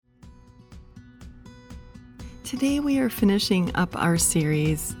Today we are finishing up our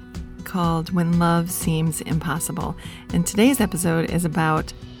series called When Love Seems Impossible. And today's episode is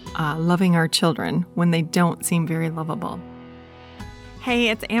about loving our children when they don't seem very lovable. Hey,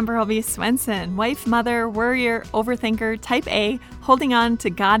 it's Amber Elby Swenson, wife, mother, worrier, overthinker, type A, holding on to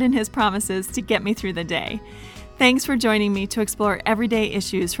God and His promises to get me through the day. Thanks for joining me to explore everyday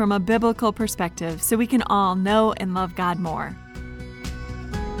issues from a biblical perspective so we can all know and love God more.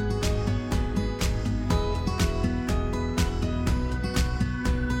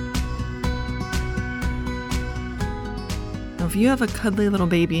 If you have a cuddly little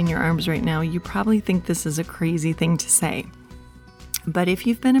baby in your arms right now, you probably think this is a crazy thing to say. But if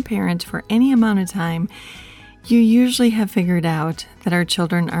you've been a parent for any amount of time, you usually have figured out that our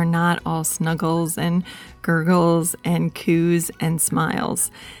children are not all snuggles and gurgles and coos and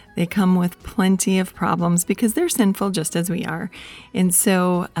smiles. They come with plenty of problems because they're sinful just as we are. And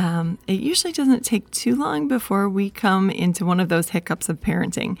so it usually doesn't take too long before we come into one of those hiccups of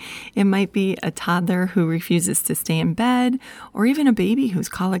parenting. It might be a toddler who refuses to stay in bed, or even a baby who's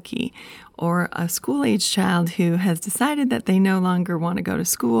colicky, or a school-age child who has decided that they no longer want to go to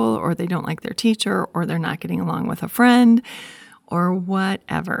school, or they don't like their teacher, or they're not getting along with a friend, or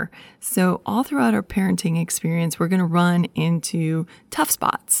whatever. So all throughout our parenting experience, we're going to run into tough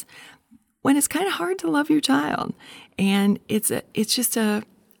spots when it's kind of hard to love your child. And it's just a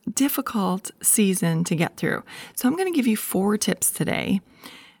difficult season to get through. So I'm going to give you 4 tips today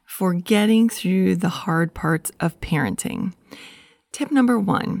for getting through the hard parts of parenting. Tip number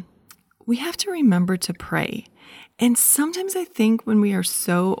 1, we have to remember to pray. And sometimes I think when we are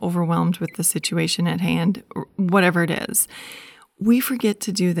so overwhelmed with the situation at hand, whatever it is, we forget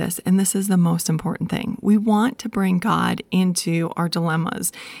to do this, and this is the most important thing. We want to bring God into our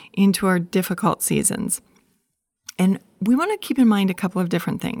dilemmas, into our difficult seasons. And we want to keep in mind a couple of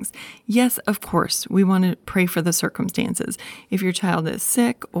different things. Yes, of course, we want to pray for the circumstances. If your child is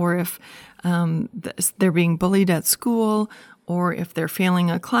sick, or if they're being bullied at school, or if they're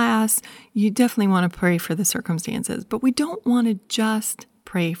failing a class, you definitely want to pray for the circumstances. But we don't want to just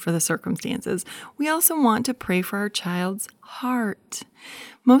pray for the circumstances. We also want to pray for our child's heart.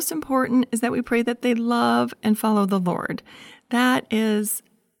 Most important is that we pray that they love and follow the Lord. That is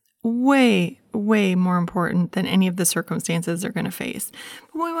way, way more important than any of the circumstances they're going to face.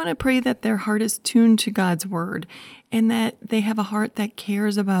 But we want to pray that their heart is tuned to God's word and that they have a heart that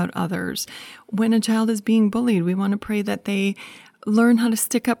cares about others. When a child is being bullied, we want to pray that they learn how to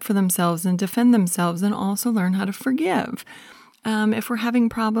stick up for themselves and defend themselves, and also learn how to forgive. If we're having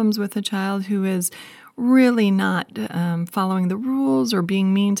problems with a child who is really not following the rules or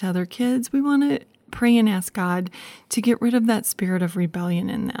being mean to other kids, we want to pray and ask God to get rid of that spirit of rebellion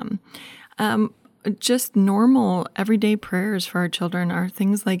in them. Just normal everyday prayers for our children are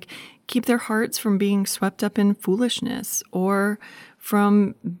things like keep their hearts from being swept up in foolishness or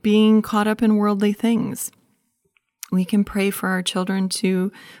from being caught up in worldly things. We can pray for our children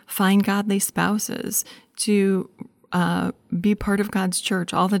to find godly spouses, to be part of God's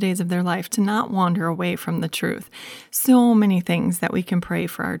church all the days of their life, to not wander away from the truth. So many things that we can pray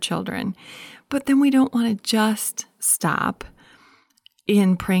for our children. But then we don't want to just stop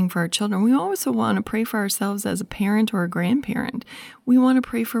in praying for our children. We also want to pray for ourselves as a parent or a grandparent. We want to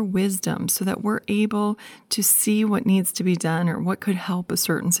pray for wisdom so that we're able to see what needs to be done or what could help a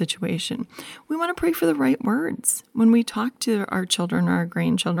certain situation. We want to pray for the right words. When we talk to our children or our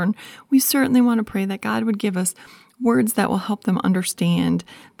grandchildren, we certainly want to pray that God would give us words that will help them understand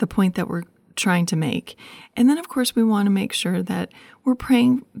the point that we're trying to make. And then, of course, we want to make sure that we're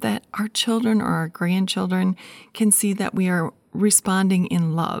praying that our children or our grandchildren can see that we are responding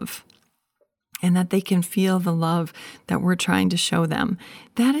in love and that they can feel the love that we're trying to show them.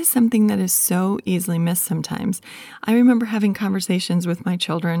 That is something that is so easily missed sometimes. I remember having conversations with my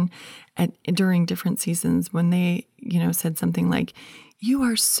children during different seasons when they, said something like, "You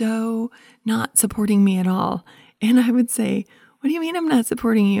are so not supporting me at all." And I would say, "What do you mean I'm not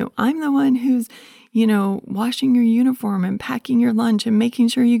supporting you? I'm the one who's, washing your uniform and packing your lunch and making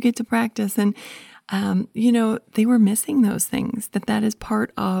sure you get to practice." And, they were missing those things, that is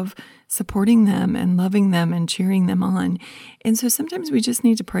part of supporting them and loving them and cheering them on. And so sometimes we just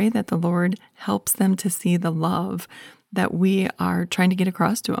need to pray that the Lord helps them to see the love that we are trying to get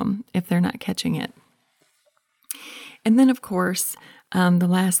across to them if they're not catching it. And then, of course, the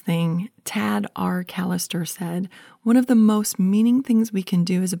last thing, Tad R. Callister said, one of the most meaning things we can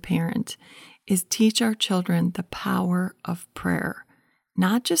do as a parent is teach our children the power of prayer,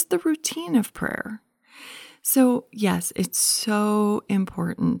 not just the routine of prayer. So yes, it's so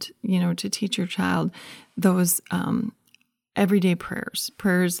important, to teach your child those everyday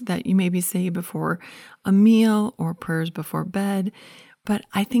prayers that you maybe say before a meal or prayers before bed. But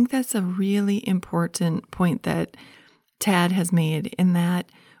I think that's a really important point that Tad has made, in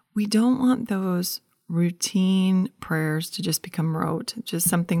that we don't want those routine prayers to just become rote, just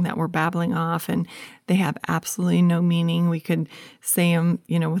something that we're babbling off and they have absolutely no meaning. We could say them,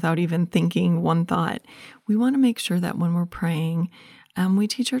 without even thinking one thought. We want to make sure that when we're praying, we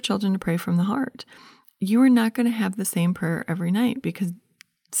teach our children to pray from the heart. You are not going to have the same prayer every night because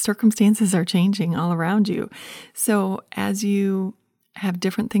circumstances are changing all around you. So as you have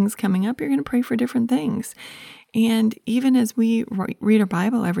different things coming up, you're going to pray for different things. And even as we read our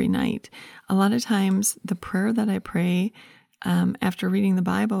Bible every night, a lot of times the prayer that I pray after reading the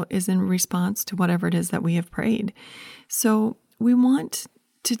Bible is in response to whatever it is that we have prayed. So we want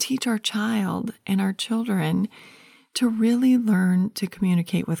to teach our child and our children to really learn to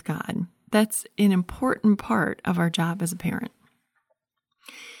communicate with God. That's an important part of our job as a parent.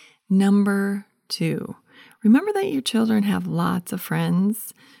 Number 2, remember that your children have lots of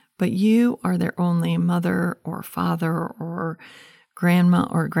friends, but you are their only mother or father or grandma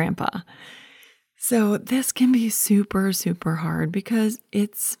or grandpa. So this can be super, super hard because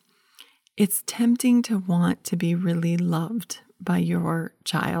it's tempting to want to be really loved by your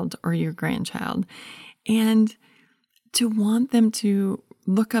child or your grandchild, and to want them to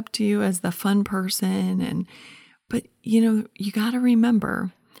look up to you as the fun person. But you got to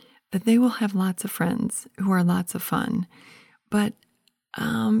remember that they will have lots of friends who are lots of fun, but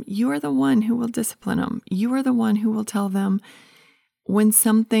you are the one who will discipline them. You are the one who will tell them when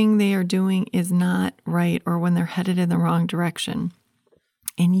something they are doing is not right or when they're headed in the wrong direction.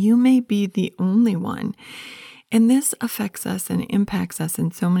 And you may be the only one. And this affects us and impacts us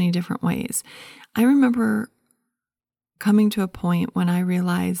in so many different ways. I remember coming to a point when I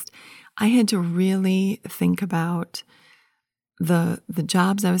realized I had to really think about the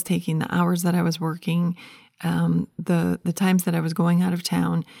jobs I was taking, the hours that I was working, the times that I was going out of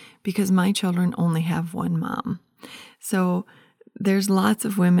town, because my children only have one mom. So there's lots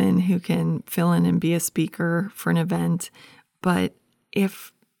of women who can fill in and be a speaker for an event, but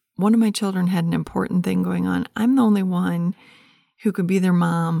if one of my children had an important thing going on, I'm the only one who could be their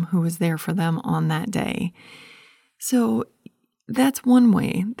mom who was there for them on that day. So that's one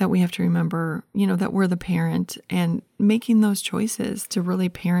way that we have to remember, that we're the parent and making those choices to really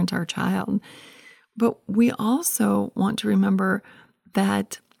parent our child. But we also want to remember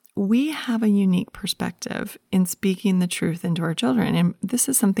that we have a unique perspective in speaking the truth into our children. And this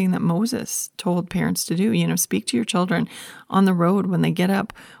is something that Moses told parents to do, speak to your children on the road, when they get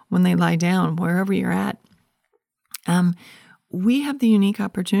up, when they lie down, wherever you're at. We have the unique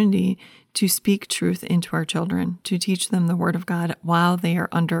opportunity to speak truth into our children, to teach them the Word of God while they are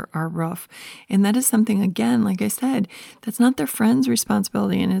under our roof. And that is something, again, like I said, that's not their friends'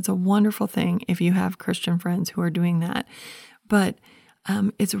 responsibility. And it's a wonderful thing if you have Christian friends who are doing that. But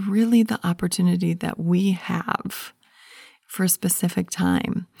it's really the opportunity that we have for a specific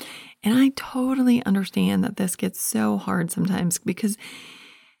time. And I totally understand that this gets so hard sometimes because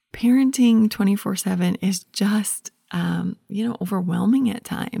parenting 24/7 is just overwhelming at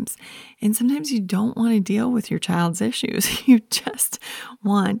times. And sometimes you don't want to deal with your child's issues. You just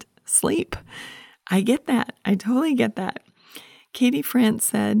want sleep. I get that. I totally get that. Katie France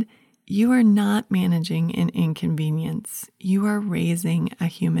said, "You are not managing an inconvenience. You are raising a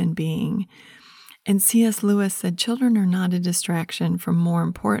human being." And C.S. Lewis said, "Children are not a distraction from more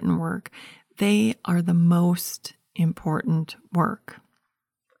important work. They are the most important work."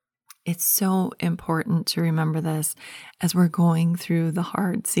 It's so important to remember this as we're going through the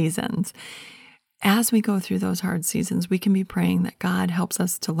hard seasons. As we go through those hard seasons, we can be praying that God helps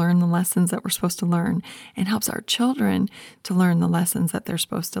us to learn the lessons that we're supposed to learn and helps our children to learn the lessons that they're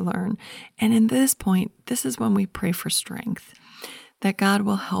supposed to learn. And in this point, this is when we pray for strength, that God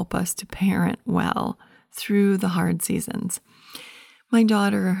will help us to parent well through the hard seasons. My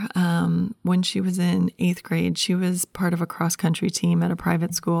daughter, when she was in 8th grade, she was part of a cross-country team at a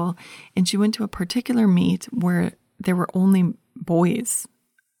private school, and she went to a particular meet where there were only boys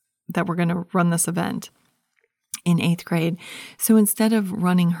that were going to run this event in 8th grade. So instead of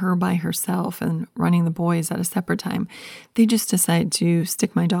running her by herself and running the boys at a separate time, they just decided to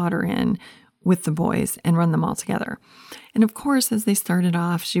stick my daughter in with the boys and run them all together. And of course, as they started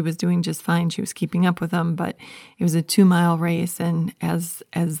off, she was doing just fine. She was keeping up with them, but it was a 2-mile race. And as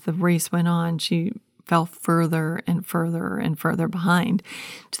the race went on, she fell further and further and further behind,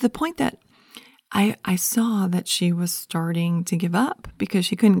 to the point that I saw that she was starting to give up because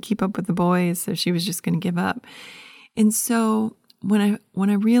she couldn't keep up with the boys. So she was just going to give up. And so when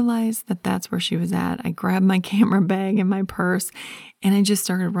I realized that that's where she was at, I grabbed my camera bag and my purse, and I just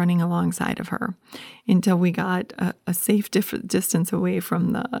started running alongside of her until we got a safe distance away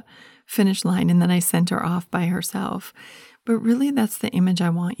from the finish line, and then I sent her off by herself. But really, that's the image I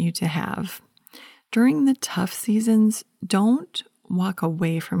want you to have. During the tough seasons, don't walk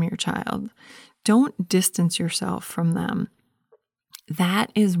away from your child. Don't distance yourself from them.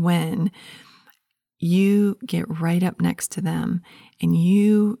 That is when you get right up next to them and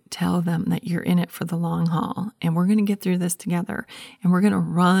you tell them that you're in it for the long haul and we're going to get through this together and we're going to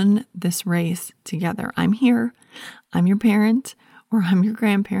run this race together. I'm here. I'm your parent or I'm your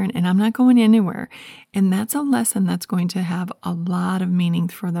grandparent and I'm not going anywhere. And that's a lesson that's going to have a lot of meaning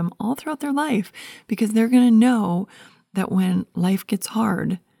for them all throughout their life because they're going to know that when life gets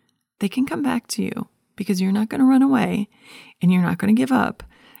hard, they can come back to you because you're not going to run away and you're not going to give up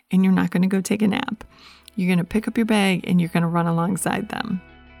and you're not going to go take a nap. You're going to pick up your bag and you're going to run alongside them.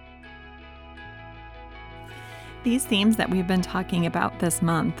 These themes that we've been talking about this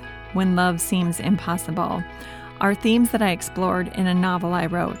month, when love seems impossible, are themes that I explored in a novel I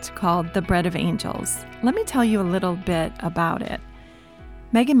wrote called The Bread of Angels. Let me tell you a little bit about it.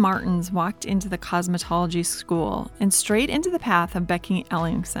 Megan Martins walked into the cosmetology school and straight into the path of Becky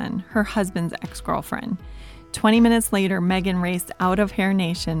Ellingson, her husband's ex-girlfriend. 20 minutes later, Megan raced out of Hair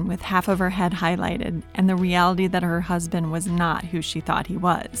Nation with half of her head highlighted and the reality that her husband was not who she thought he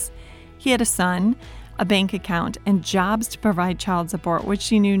was. He had a son, a bank account, and jobs to provide child support, which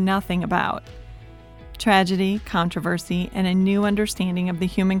she knew nothing about. Tragedy, controversy, and a new understanding of the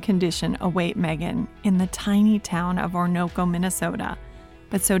human condition await Megan in the tiny town of Orinoco, Minnesota.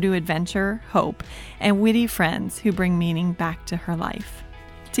 But so do adventure, hope, and witty friends who bring meaning back to her life.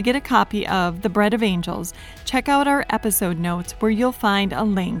 To get a copy of The Bread of Angels, check out our episode notes where you'll find a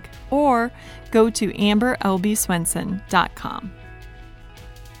link, or go to amberlbswenson.com.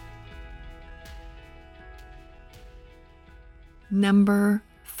 Number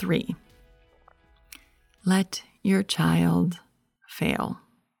 3, let your child fail.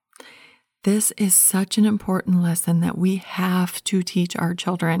 This is such an important lesson that we have to teach our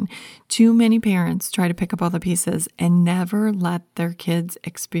children. Too many parents try to pick up all the pieces and never let their kids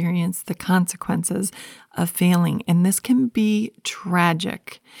experience the consequences of failing. And this can be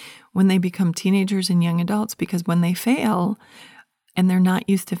tragic when they become teenagers and young adults, because when they fail and they're not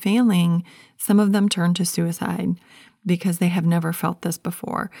used to failing, some of them turn to suicide because they have never felt this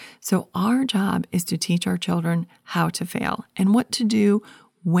before. So our job is to teach our children how to fail and what to do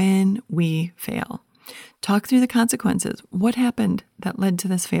when we fail. Talk through the consequences. What happened that led to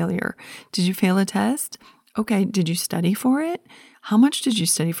this failure? Did you fail a test? Okay, did you study for it? How much did you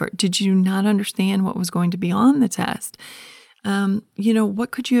study for it? Did you not understand what was going to be on the test? What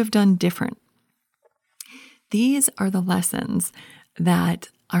could you have done different? These are the lessons that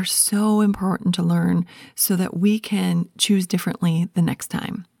are so important to learn so that we can choose differently the next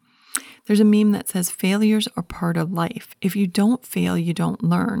time. There's a meme that says failures are part of life. If you don't fail, you don't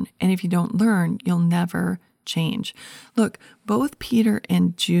learn. And if you don't learn, you'll never change. Look, both Peter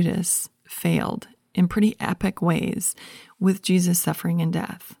and Judas failed in pretty epic ways with Jesus' suffering and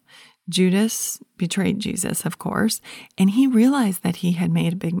death. Judas betrayed Jesus, of course, and he realized that he had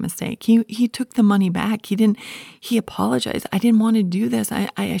made a big mistake. He took the money back. He apologized. I didn't want to do this.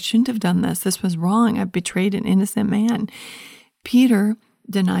 I shouldn't have done this. This was wrong. I betrayed an innocent man. Peter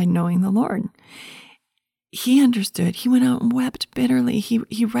denied knowing the Lord. He understood. He went out and wept bitterly.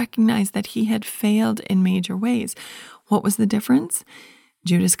 He recognized that he had failed in major ways. What was the difference?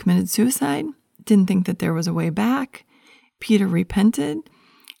 Judas committed suicide, didn't think that there was a way back. Peter repented.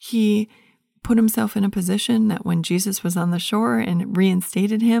 He put himself in a position that when Jesus was on the shore and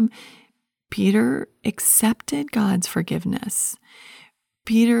reinstated him, Peter accepted God's forgiveness.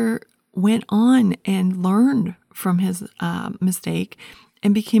 Peter went on and learned from his mistake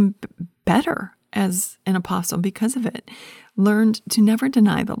and became better as an apostle because of it. Learned to never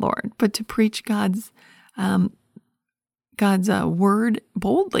deny the Lord, but to preach God's word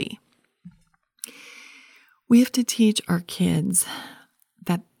boldly. We have to teach our kids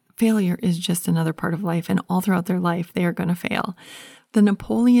that failure is just another part of life, and all throughout their life, they are going to fail. The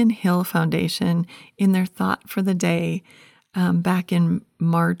Napoleon Hill Foundation, in their thought for the day, back in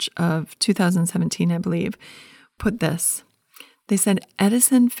March of 2017, I believe, put this. They said,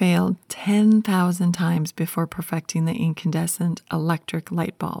 Edison failed 10,000 times before perfecting the incandescent electric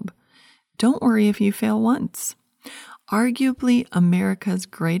light bulb. Don't worry if you fail once. Arguably America's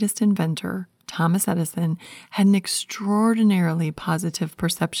greatest inventor, Thomas Edison, had an extraordinarily positive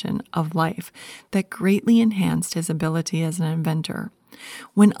perception of life that greatly enhanced his ability as an inventor.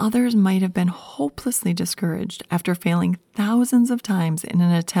 When others might have been hopelessly discouraged after failing thousands of times in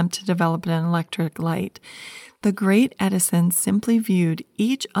an attempt to develop an electric light, the great Edison simply viewed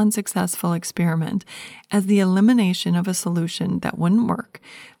each unsuccessful experiment as the elimination of a solution that wouldn't work,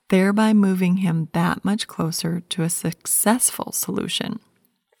 thereby moving him that much closer to a successful solution.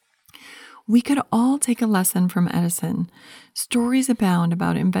 We could all take a lesson from Edison. Stories abound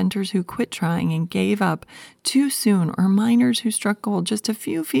about inventors who quit trying and gave up too soon, or miners who struck gold just a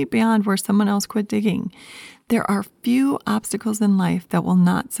few feet beyond where someone else quit digging. There are few obstacles in life that will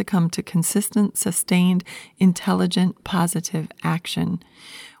not succumb to consistent, sustained, intelligent, positive action.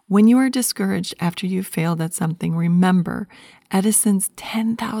 When you are discouraged after you've failed at something, remember Edison's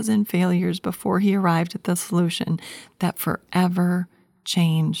 10,000 failures before he arrived at the solution that forever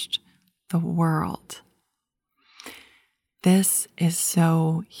changed the world. This is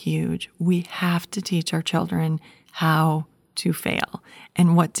so huge. We have to teach our children how to fail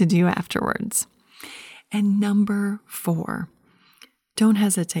and what to do afterwards. And number 4, don't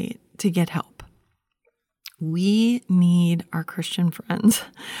hesitate to get help. We need our Christian friends.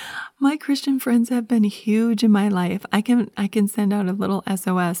 My Christian friends have been huge in my life. I can send out a little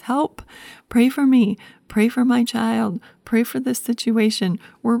SOS. Help. Pray for me. Pray for my child. Pray for this situation.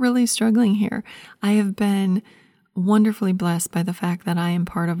 We're really struggling here. I have been wonderfully blessed by the fact that I am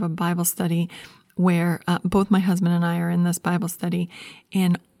part of a Bible study where both my husband and I are in this Bible study,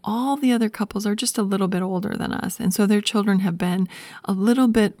 and all the other couples are just a little bit older than us. And so their children have been a little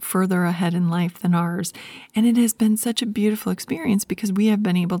bit further ahead in life than ours. And it has been such a beautiful experience because we have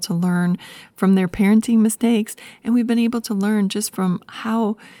been able to learn from their parenting mistakes. And we've been able to learn just from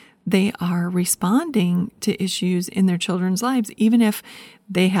how they are responding to issues in their children's lives, even if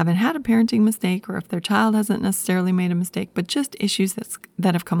they haven't had a parenting mistake or if their child hasn't necessarily made a mistake, but just issues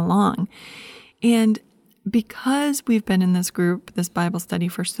that have come along. And because we've been in this group, this Bible study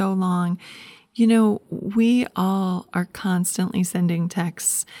for so long, we all are constantly sending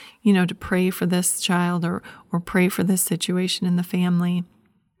texts, to pray for this child or pray for this situation in the family.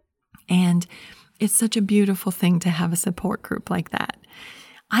 And it's such a beautiful thing to have a support group like that.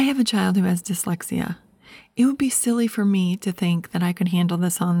 I have a child who has dyslexia. It would be silly for me to think that I could handle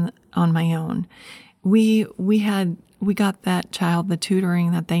this on my own. We got that child the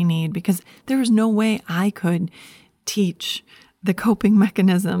tutoring that they need because there was no way I could teach the coping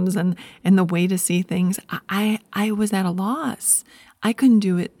mechanisms and the way to see things. I was at a loss. I couldn't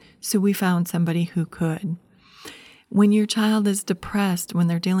do it, so we found somebody who could. When your child is depressed, when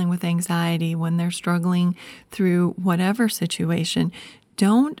they're dealing with anxiety, when they're struggling through whatever situation,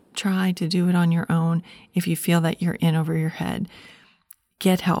 don't try to do it on your own if you feel that you're in over your head.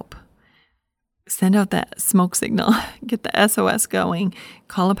 Get help. Send out that smoke signal, get the SOS going,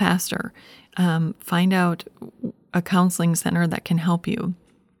 call a pastor, find out a counseling center that can help you.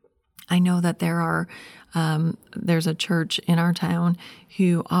 I know that there's a church in our town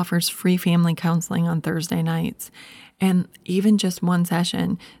who offers free family counseling on Thursday nights. And even just one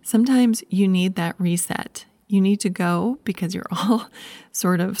session, sometimes you need that reset. You need to go because you're all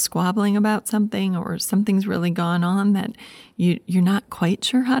sort of squabbling about something or something's really gone on that you're not quite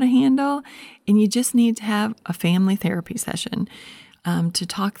sure how to handle. And you just need to have a family therapy session to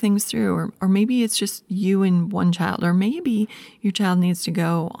talk things through. Or maybe it's just you and one child. Or maybe your child needs to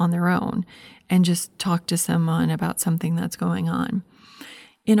go on their own and just talk to someone about something that's going on.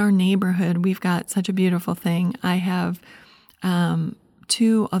 In our neighborhood, we've got such a beautiful thing. I have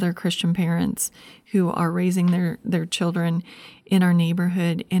 2 other Christian parents who are raising their children in our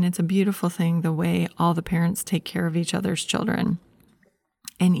neighborhood. And it's a beautiful thing, the way all the parents take care of each other's children.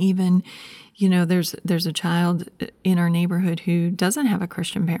 And even, there's a child in our neighborhood who doesn't have a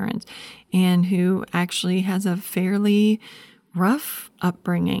Christian parent and who actually has a fairly rough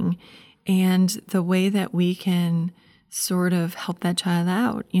upbringing. And the way that we can sort of help that child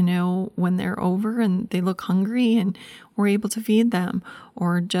out, when they're over and they look hungry and we're able to feed them.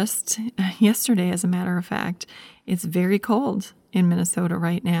 Or just yesterday, as a matter of fact, it's very cold in Minnesota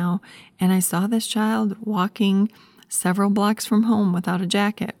right now. And I saw this child walking several blocks from home without a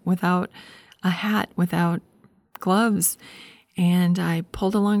jacket, without a hat, without gloves. And I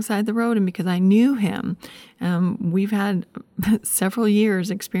pulled alongside the road, and because I knew him, we've had several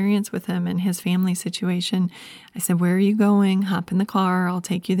years experience with him and his family situation. I said, "Where are you going? Hop in the car. I'll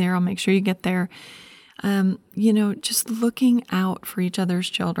take you there. I'll make sure you get there." Just looking out for each other's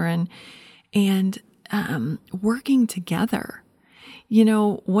children and working together.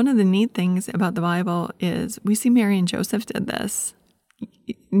 One of the neat things about the Bible is we see Mary and Joseph did this.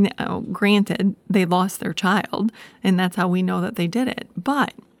 Now, granted, they lost their child, and that's how we know that they did it.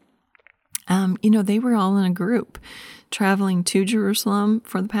 But, they were all in a group traveling to Jerusalem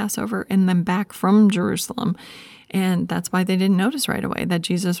for the Passover and then back from Jerusalem. And that's why they didn't notice right away that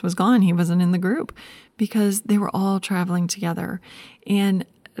Jesus was gone. He wasn't in the group because they were all traveling together. And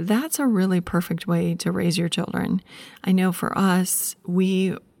that's a really perfect way to raise your children. I know for us,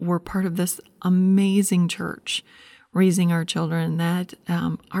 we were part of this amazing church raising our children that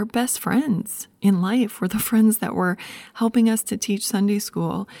our best friends in life were the friends that were helping us to teach Sunday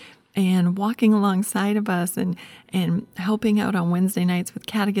school and walking alongside of us and helping out on Wednesday nights with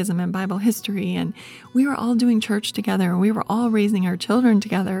catechism and Bible history. And we were all doing church together, and we were all raising our children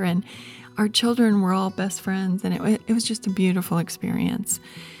together, and our children were all best friends. And it was just a beautiful experience.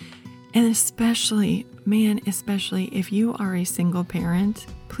 And especially if you are a single parent,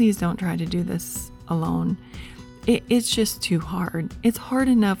 please don't try to do this alone. It's just too hard. It's hard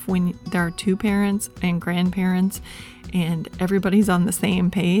enough when there are two parents and grandparents and everybody's on the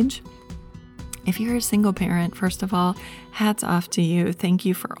same page. If you're a single parent, first of all, hats off to you. Thank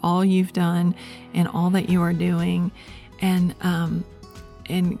you for all you've done and all that you are doing. And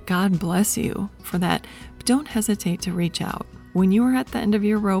God bless you for that. But don't hesitate to reach out. When you are at the end of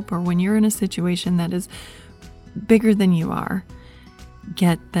your rope or when you're in a situation that is bigger than you are,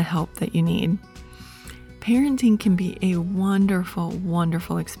 get the help that you need. Parenting can be a wonderful,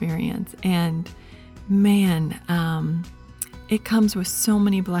 wonderful experience. And man, it comes with so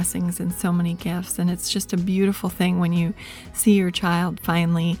many blessings and so many gifts. And it's just a beautiful thing when you see your child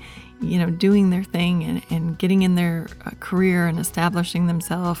finally, doing their thing and getting in their career and establishing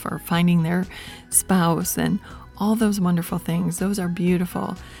themselves or finding their spouse and all those wonderful things. Those are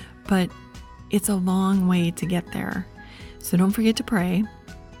beautiful, but it's a long way to get there. So don't forget to pray.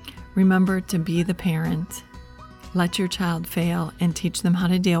 Remember to be the parent. Let your child fail and teach them how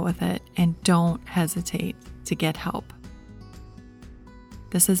to deal with it, and don't hesitate to get help.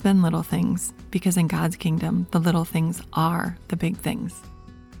 This has been Little Things, because in God's kingdom, the little things are the big things.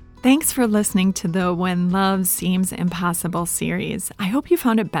 Thanks for listening to the When Love Seems Impossible series. I hope you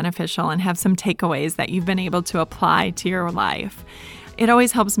found it beneficial and have some takeaways that you've been able to apply to your life. It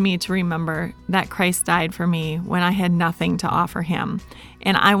always helps me to remember that Christ died for me when I had nothing to offer him,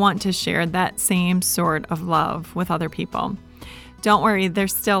 and I want to share that same sort of love with other people. Don't worry,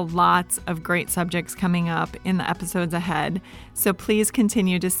 there's still lots of great subjects coming up in the episodes ahead, so please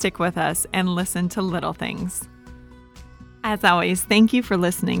continue to stick with us and listen to Little Things. As always, thank you for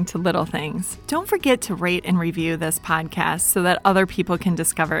listening to Little Things. Don't forget to rate and review this podcast so that other people can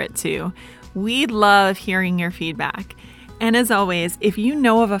discover it too. We love hearing your feedback. And as always, if you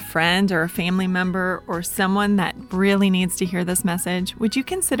know of a friend or a family member or someone that really needs to hear this message, would you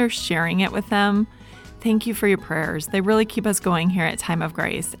consider sharing it with them? Thank you for your prayers. They really keep us going here at Time of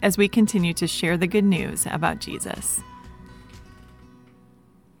Grace as we continue to share the good news about Jesus.